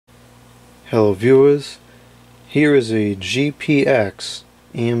Hello viewers, here is a GPX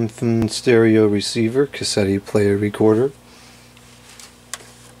AM stereo receiver cassette player recorder.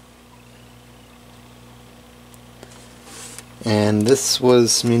 And this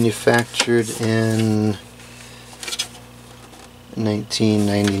was manufactured in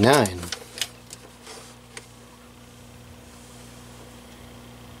 1999.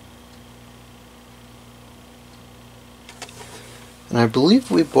 And I believe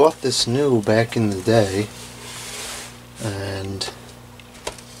we bought this new back in the day, and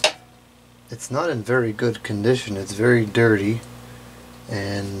it's not in very good condition. It's very dirty,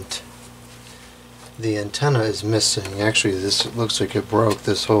 and the antenna is missing. Actually, this looks like it broke.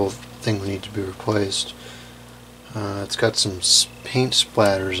 This whole thing will need to be replaced. It's got some paint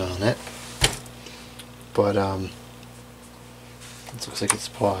splatters on it, but it looks like it's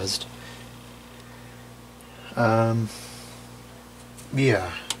paused.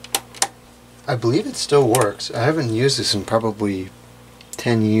 Yeah, I believe it still works. I haven't used this in probably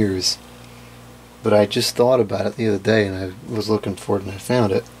 10 years, but I just thought about it the other day and I was looking for it and I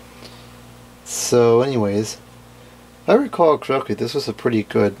found it. So anyways, if I recall correctly, this was a pretty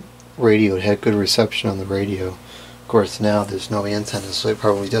good radio. It had good reception on the radio. Of course now there's no antenna, so it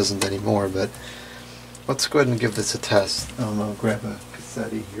probably doesn't anymore, but let's go ahead and give this a test. I'll grab a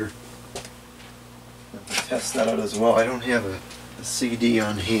cassette here and test that out as well. I don't have a CD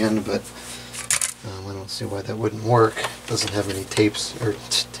on hand, but I don't see why that wouldn't work. It doesn't have any tapes, or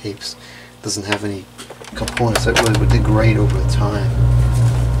tapes, doesn't have any components that really would degrade over time.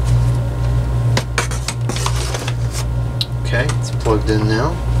 Okay, it's plugged in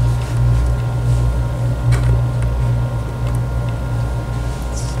now.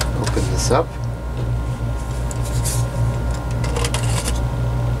 Let's open this up.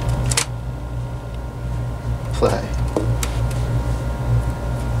 Play.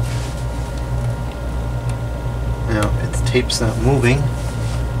 Now, its tape's not moving.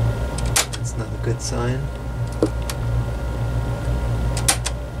 That's not a good sign.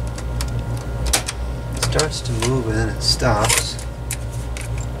 It starts to move and then it stops.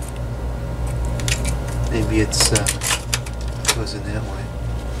 Maybe it's goes in that way.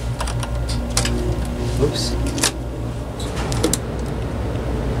 Oops.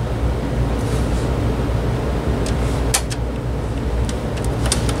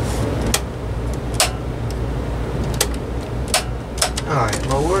 Alright,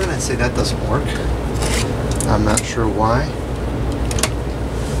 well, we're going to say that doesn't work. I'm not sure why.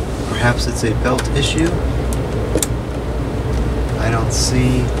 Perhaps it's a belt issue. I don't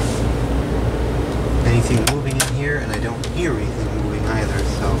see anything moving in here, and I don't hear anything moving either,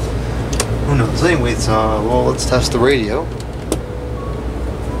 so who knows. Anyways, well, let's test the radio.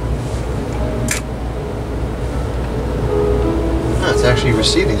 Oh, it's actually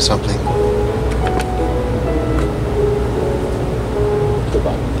receiving something.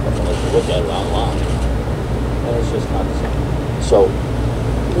 Look at it online, and it's just not the same. So,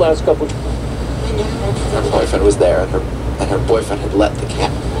 last couple, her boyfriend was there, and her boyfriend had let the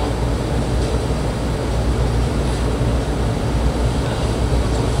cat.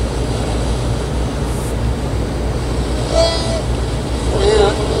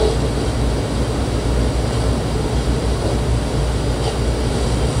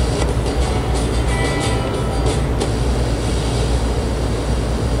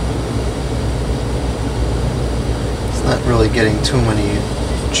 Not really getting too many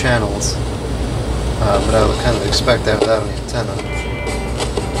channels, but I would kind of expect that without an antenna.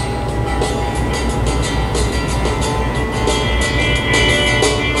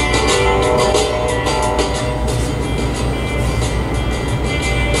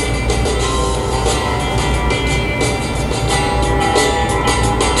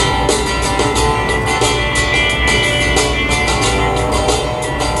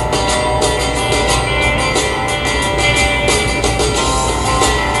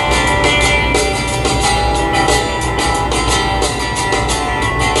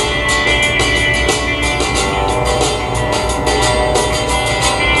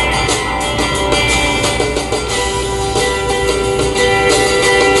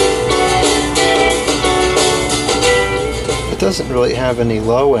 It doesn't really have any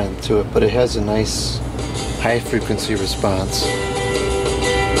low end to it, but it has a nice high frequency response.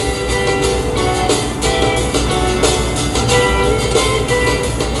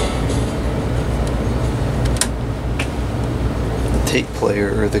 The tape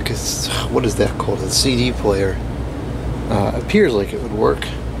player, or the, what is that called? The CD player, appears like it would work.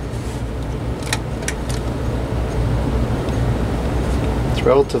 It's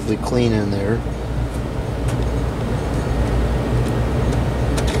relatively clean in there.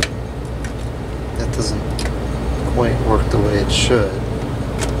 doesn't quite work the way it should.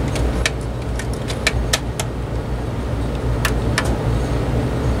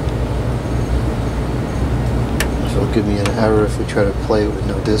 So it'll give me an error if we try to play it with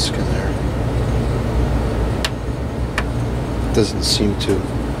no disc in there. Doesn't seem to.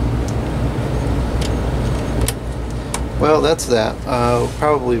 Well, that's that. I'll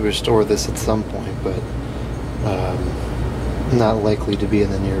probably restore this at some point, but not likely to be in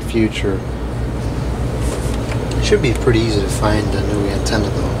the near future. It should be pretty easy to find a new antenna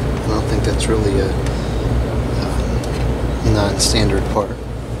though. I don't think that's really a non-standard part.